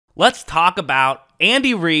Let's talk about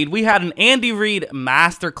Andy Reid. We had an Andy Reid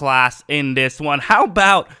masterclass in this one. How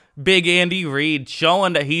about big Andy Reid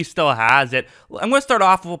showing that he still has it? I'm going to start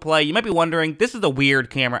off with a play. You might be wondering, this is a weird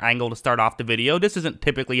camera angle to start off the video. This isn't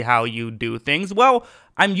typically how you do things. Well,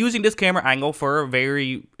 I'm using this camera angle for a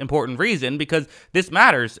very important reason because this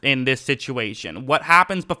matters in this situation. What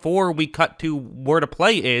happens before we cut to where the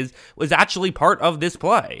play is was actually part of this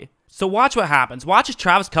play. So watch what happens. Watch as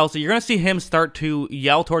Travis Kelce, you're going to see him start to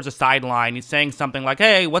yell towards the sideline. He's saying something like,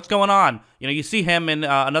 hey, what's going on? You know, you see him and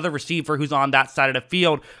another receiver who's on that side of the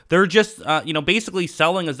field. They're just, basically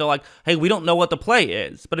selling as though like, hey, we don't know what the play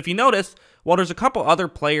is. But if you notice, well, there's a couple other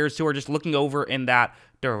players who are just looking over in that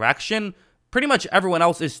direction. Pretty much everyone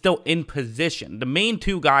else is still in position. The main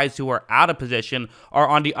two guys who are out of position are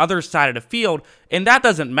on the other side of the field, and that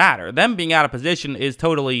doesn't matter. Them being out of position is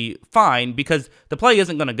totally fine because the play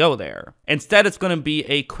isn't going to go there. Instead, it's going to be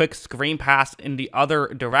a quick screen pass in the other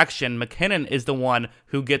direction. McKinnon is the one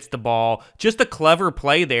who gets the ball. Just a clever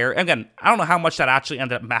play there. Again, I don't know how much that actually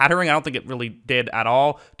ended up mattering. I don't think it really did at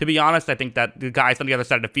all. To be honest, I think that the guys on the other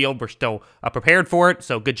side of the field were still prepared for it,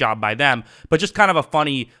 so good job by them. But just kind of a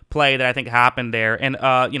funny play that I think happened there. And,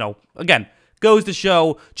 again, goes to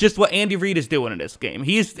show just what Andy Reid is doing in this game.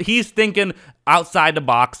 He's thinking outside the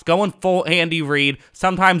box, going full Andy Reid.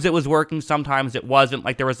 Sometimes it was working, sometimes it wasn't.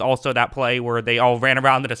 Like there was also that play where they all ran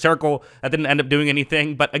around in a circle that didn't end up doing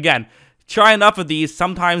anything. But again, try enough of these,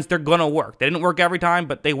 sometimes they're going to work. They didn't work every time,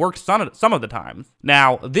 but they worked some of the times.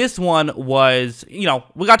 Now, this one was, we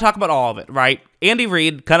got to talk about all of it, right? Andy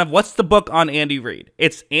Reid, kind of what's the book on Andy Reid?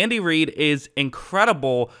 It's Andy Reid is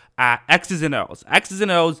incredible at X's and O's. X's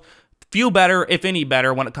and O's feel better, if any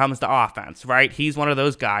better, when it comes to offense, right? He's one of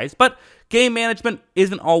those guys, but game management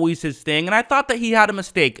isn't always his thing, and I thought that he had a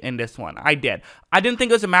mistake in this one. I did. I didn't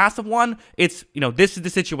think it was a massive one. It's, this is the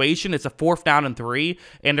situation. It's a 4th down and 3,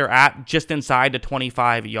 and they're at just inside the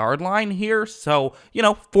 25-yard line here. So,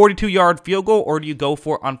 42-yard field goal, or do you go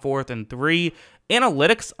for it on 4th and 3?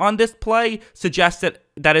 Analytics on this play suggests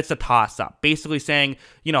that it's a toss-up, basically saying,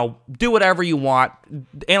 do whatever you want.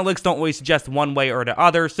 Analytics don't always suggest one way or the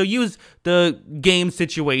other, so use the game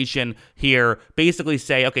situation here. Basically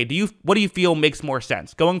say, okay, what do you feel makes more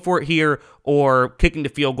sense? Going for it here or kicking the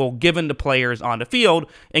field goal given the players on the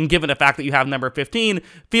field, and given the fact that you have number 15,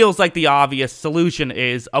 feels like the obvious solution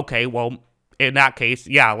is, okay, well, in that case,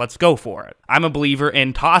 yeah, let's go for it. I'm a believer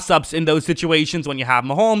in toss-ups in those situations when you have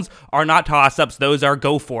Mahomes are not toss-ups. Those are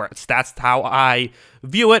go for it. That's how I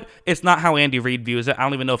view it. It's not how Andy Reid views it. I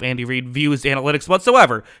don't even know if Andy Reid views analytics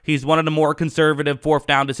whatsoever. He's one of the more conservative 4th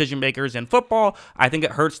down decision makers in football. I think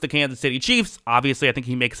it hurts the Kansas City Chiefs. Obviously, I think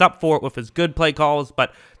he makes up for it with his good play calls,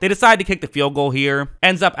 but they decide to kick the field goal here.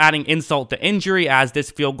 Ends up adding insult to injury as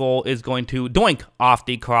this field goal is going to doink off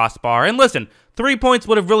the crossbar. And listen, 3 points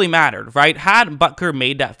would have really mattered, right? Had Butker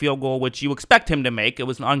made that field goal, which you expect him to make, it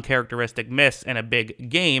was an uncharacteristic miss in a big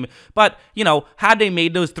game. But, had they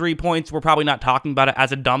made those 3 points, we're probably not talking about it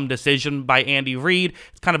as a dumb decision by Andy Reid.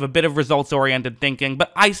 It's kind of a bit of results-oriented thinking,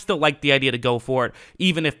 but I still like the idea to go for it,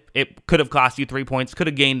 even if it could have cost you 3 points, could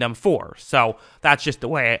have gained them 4. So that's just the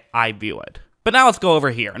way I view it. But now let's go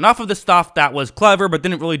over here. Enough of the stuff that was clever but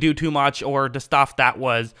didn't really do too much, or the stuff that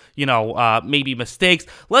was, maybe mistakes.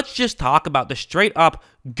 Let's just talk about the straight up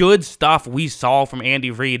good stuff we saw from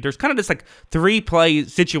Andy Reid. There's kind of this like 3-play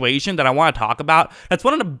situation that I want to talk about. That's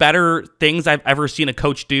one of the better things I've ever seen a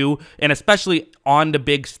coach do, and especially on the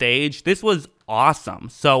big stage. This was awesome.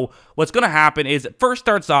 So what's going to happen is it first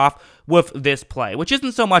starts off with this play, which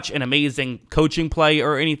isn't so much an amazing coaching play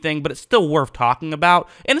or anything, but it's still worth talking about,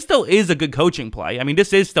 and it still is a good coaching play. I mean,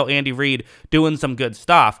 this is still Andy Reid doing some good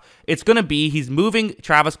stuff. It's going to be he's moving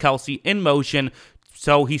Travis Kelce in motion.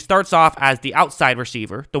 So he starts off as the outside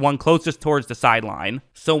receiver, the one closest towards the sideline.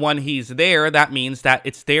 So when he's there, that means that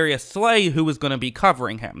it's Darius Slay who is going to be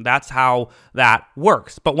covering him. That's how that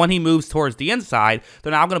works. But when he moves towards the inside,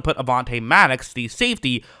 they're now going to put Avonte Maddox, the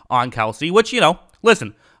safety, on Kelce, which,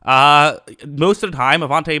 listen, most of the time,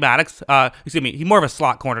 Avonte Maddox, he's more of a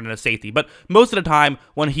slot corner than a safety, but most of the time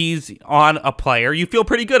when he's on a player, you feel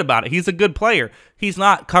pretty good about it. He's a good player. He's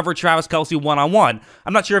not covered Travis Kelce one-on-one.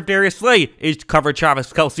 I'm not sure if Darius Slay is covered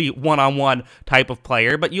Travis Kelce one-on-one type of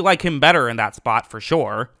player, but you like him better in that spot for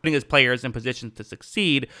sure, putting his players in positions to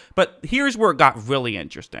succeed. But here's where it got really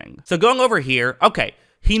interesting. So going over here, okay,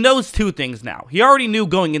 he knows 2 things now. He already knew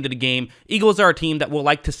going into the game, Eagles are a team that will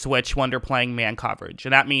like to switch when they're playing man coverage,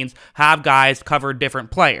 and that means have guys cover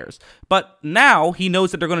different players. But now he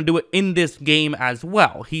knows that they're going to do it in this game as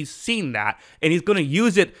well. He's seen that, and he's going to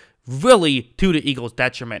use it really to the Eagles'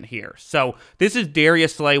 detriment here. So this is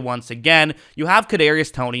Darius Slay once again. You have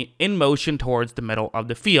Kadarius Toney in motion towards the middle of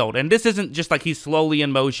the field. And this isn't just like he's slowly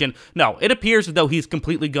in motion. No, it appears as though he's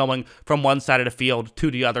completely going from one side of the field to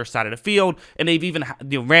the other side of the field. And they've even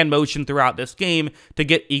ran motion throughout this game to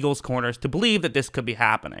get Eagles corners to believe that this could be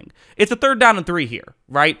happening. It's a 3rd down and 3 here,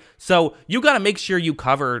 right? So you got to make sure you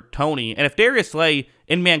cover Toney. And if Darius Slay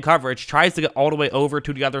in man coverage tries to get all the way over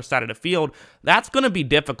to the other side of the field, that's going to be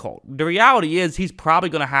difficult. The reality is he's probably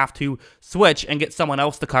going to have to switch and get someone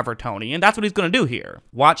else to cover Toney, and that's what he's going to do here.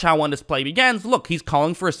 Watch how when this play begins, look, he's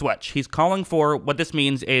calling for a switch. He's calling for, what this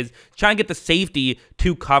means is trying to get the safety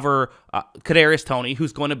to cover Kadarius Toney,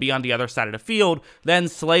 who's going to be on the other side of the field. Then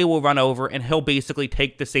Slay will run over, and he'll basically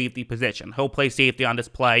take the safety position. He'll play safety on this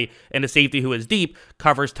play, and the safety who is deep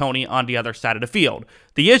covers Toney on the other side of the field.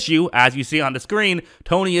 The issue, as you see on the screen,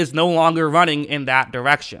 Toney is no longer running in that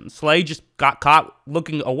direction. Slay just got caught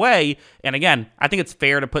looking away, and again, I think it's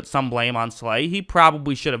fair to put some blame on Slay. He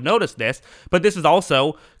probably should have noticed this, but this is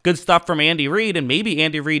also good stuff from Andy Reid, and maybe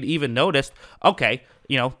Andy Reid even noticed, okay,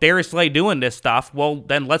 you know, Darius Slay doing this stuff, well,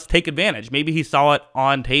 then let's take advantage. Maybe he saw it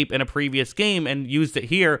on tape in a previous game and used it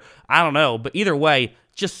here. I don't know, but either way,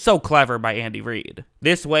 just so clever by Andy Reid.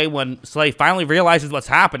 This way, when Slay finally realizes what's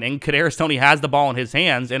happening, Kadarius Toney has the ball in his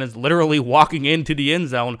hands and is literally walking into the end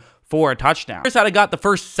zone for a touchdown. Here's how they got the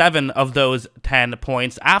first 7 of those 10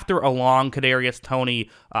 points. After a long Kadarius Toney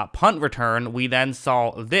punt return, we then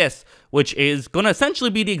saw this, which is going to essentially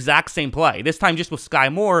be the exact same play, this time just with Sky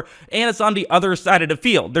Moore, and it's on the other side of the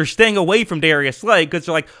field. They're staying away from Darius Slay because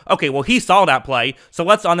they're like, okay, well, he saw that play, so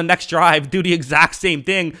let's on the next drive do the exact same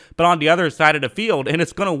thing, but on the other side of the field, and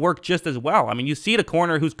it's going to work just as well. I mean, you see the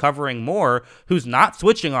corner who's covering Moore, who's not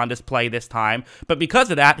switching on this play this time, but because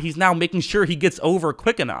of that, he's now making sure he gets over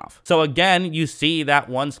quick enough. So again, you see that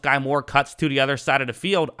one Sky Moore cuts to the other side of the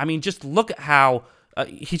field. I mean, just look at how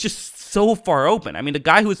he's just so far open. I mean, the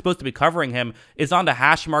guy who is supposed to be covering him is on the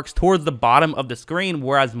hash marks towards the bottom of the screen,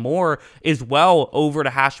 whereas Moore is well over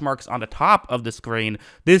the hash marks on the top of the screen.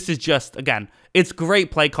 This is just, again, it's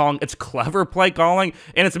great play calling, it's clever play calling,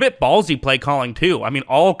 and it's a bit ballsy play calling too. I mean,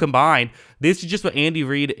 all combined, this is just what Andy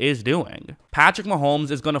Reid is doing. Patrick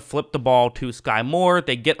Mahomes is going to flip the ball to Sky Moore.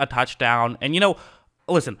 They get a touchdown, and you know,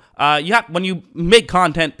 listen, when you make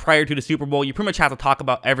content prior to the Super Bowl, you pretty much have to talk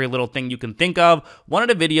about every little thing you can think of. One of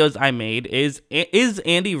the videos I made is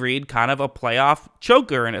Andy Reid kind of a playoff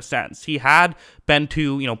choker in a sense? He had been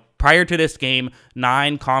to, you know, prior to this game,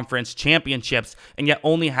 9 conference championships, and yet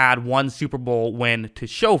only had 1 Super Bowl win to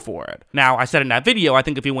show for it. Now, I said in that video, I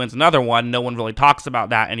think if he wins another one, no one really talks about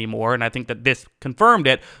that anymore, and I think that this confirmed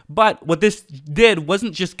it. But what this did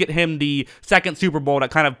wasn't just get him the 2nd Super Bowl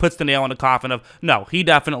that kind of puts the nail in the coffin of, no, he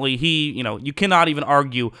definitely, you know, you cannot even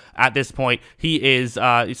argue at this point. He is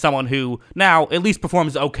someone who now at least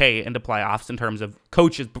performs okay in the playoffs in terms of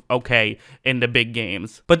coaches okay in the big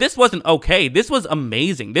games. But this wasn't okay. This was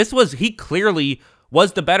amazing. He clearly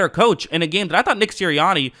was the better coach in a game that I thought Nick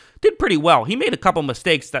Sirianni did pretty well. He made a couple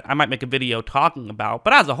mistakes that I might make a video talking about,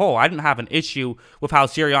 but as a whole, I didn't have an issue with how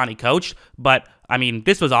Sirianni coached, but I mean,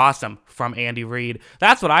 this was awesome from Andy Reid.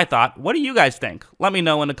 That's what I thought. What do you guys think? Let me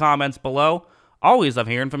know in the comments below. Always love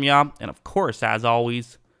hearing from y'all, and of course, as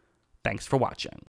always, thanks for watching.